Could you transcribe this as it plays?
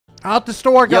Out the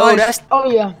store, guys.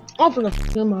 Oh yeah, I'm finna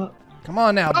f him up. Come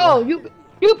on now, boy. Oh, you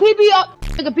PP up,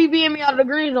 nigga PPing me out of the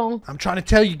green zone. I'm trying to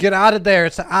tell you, get out of there.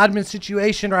 It's an admin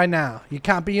situation right now. You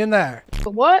can't be in there.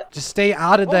 But what? Just stay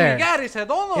out of there.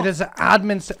 It is an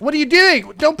admin. What are you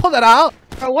doing? Don't pull that out.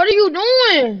 Bro, what are you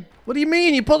doing? What do you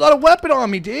mean? You pulled out a weapon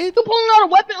on me, dude. You pulling out a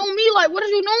weapon on me? Like, what are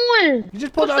you doing? You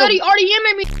just pulled out RDM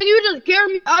at me. You just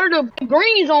carried me out of the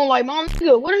green zone, like, my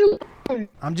nigga. What are you doing?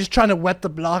 I'm just trying to wet the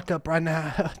block up right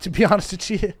now, to be honest with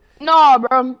you. Nah,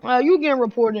 bro. You getting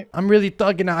reported. I'm really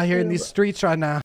thugging out here in these streets right now.